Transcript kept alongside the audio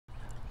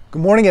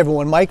Good morning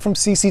everyone, Mike from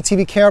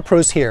CCTV Camera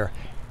Pros here.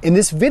 In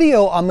this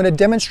video, I'm going to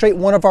demonstrate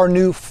one of our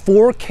new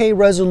 4K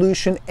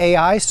resolution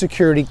AI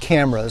security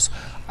cameras.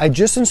 I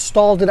just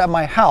installed it at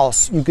my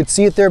house. You could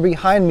see it there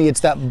behind me. It's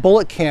that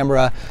bullet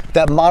camera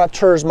that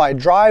monitors my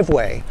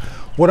driveway.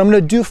 What I'm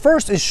going to do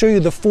first is show you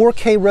the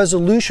 4K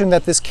resolution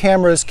that this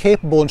camera is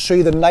capable and show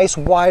you the nice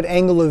wide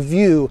angle of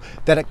view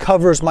that it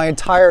covers my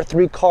entire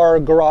 3-car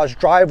garage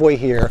driveway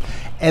here.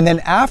 And then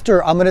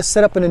after, I'm going to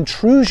set up an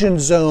intrusion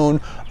zone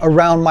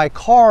around my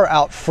car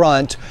out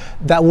front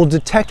that will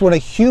detect when a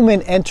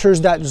human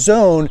enters that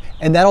zone,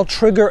 and that'll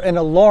trigger an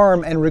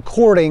alarm and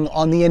recording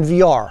on the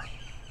NVR.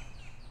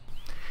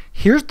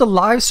 Here's the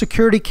live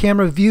security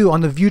camera view on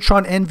the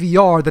Viewtron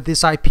NVR that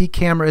this IP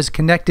camera is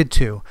connected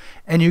to.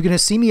 And you're going to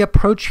see me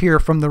approach here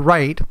from the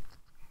right.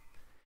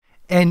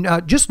 And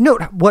just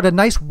note what a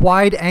nice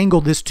wide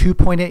angle this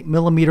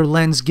 2.8mm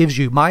lens gives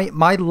you.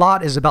 My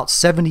lot is about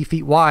 70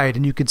 feet wide,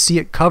 and you can see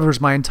it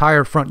covers my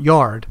entire front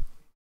yard.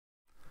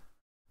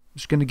 I'm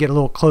just going to get a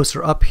little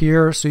closer up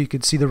here so you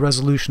can see the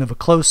resolution of a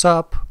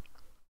close-up.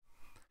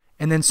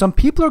 And then some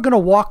people are going to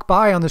walk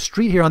by on the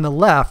street here on the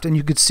left, and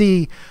you could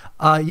see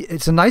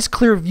it's a nice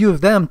clear view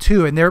of them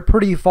too, and they're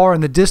pretty far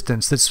in the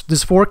distance. This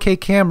 4K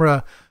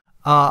camera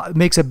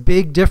makes a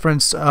big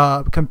difference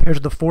compared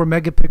to the 4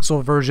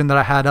 megapixel version that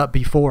I had up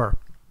before.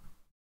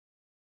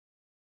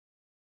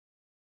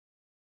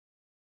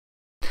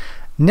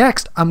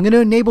 Next, I'm going to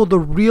enable the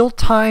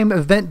real-time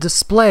event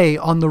display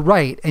on the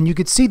right, and you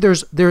can see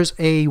there's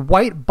a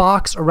white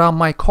box around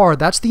my car.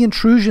 That's the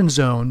intrusion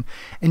zone,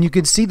 and you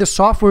can see the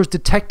software is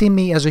detecting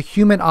me as a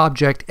human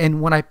object,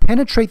 and when I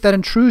penetrate that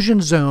intrusion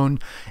zone,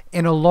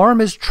 an alarm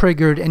is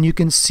triggered, and you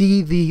can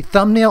see the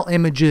thumbnail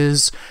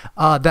images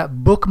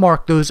that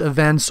bookmark those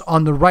events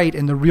on the right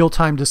in the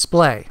real-time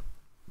display.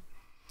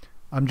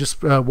 I'm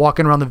just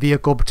walking around the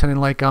vehicle pretending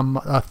like I'm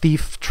a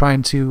thief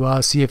trying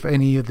to see if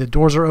any of the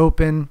doors are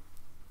open.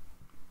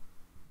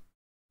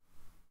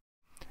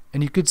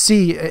 And you could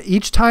see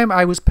each time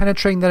I was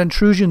penetrating that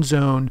intrusion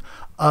zone,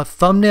 a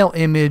thumbnail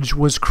image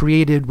was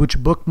created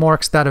which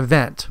bookmarks that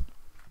event.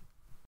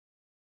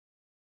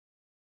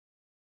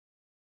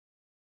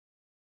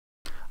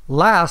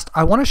 Last,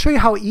 I want to show you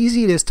how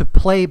easy it is to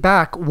play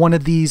back one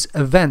of these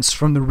events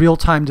from the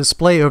real-time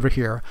display over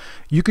here.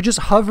 You could just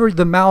hover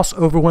the mouse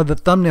over one of the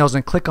thumbnails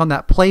and click on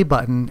that play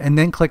button and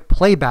then click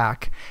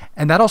playback,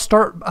 and that'll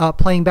start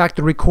playing back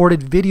the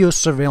recorded video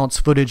surveillance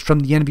footage from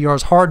the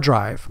NVR's hard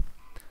drive.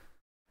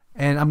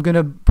 And I'm going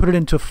to put it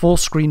into full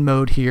screen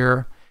mode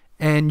here,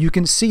 and you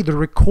can see the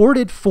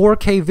recorded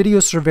 4K video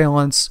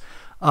surveillance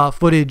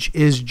footage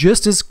is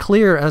just as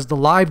clear as the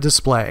live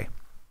display.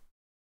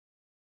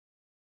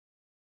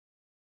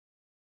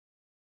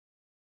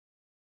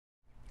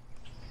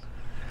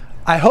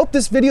 I hope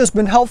this video has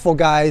been helpful,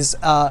 guys.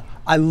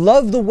 I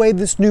love the way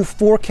this new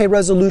 4K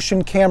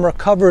resolution camera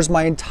covers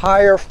my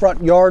entire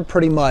front yard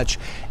pretty much.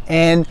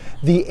 And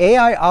the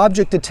AI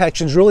object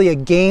detection is really a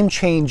game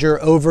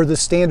changer over the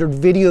standard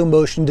video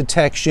motion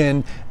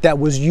detection that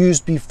was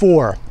used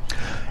before.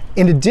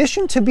 In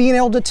addition to being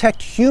able to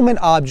detect human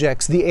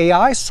objects, the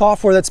AI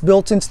software that's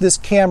built into this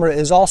camera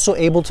is also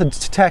able to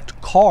detect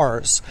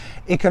cars.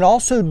 It can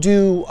also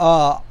do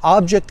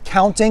object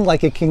counting,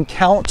 like it can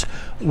count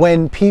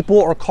when people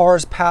or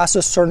cars pass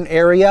a certain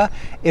area.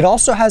 It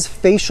also has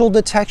facial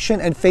detection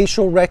and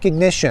facial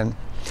recognition.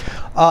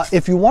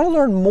 If you want to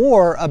learn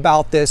more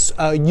about this,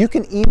 you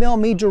can email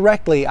me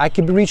directly. I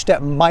can be reached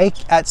at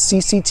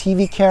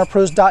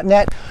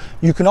mike@cctvcamerapros.net.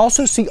 You can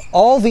also see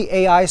all the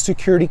AI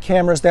security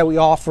cameras that we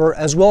offer,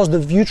 as well as the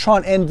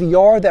Viewtron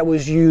NVR that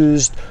was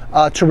used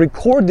to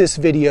record this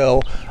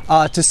video.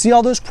 To see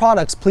all those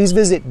products, please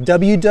visit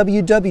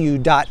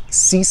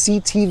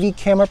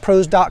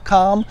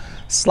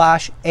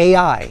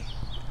www.cctvcamerapros.com/AI.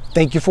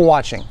 Thank you for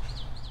watching.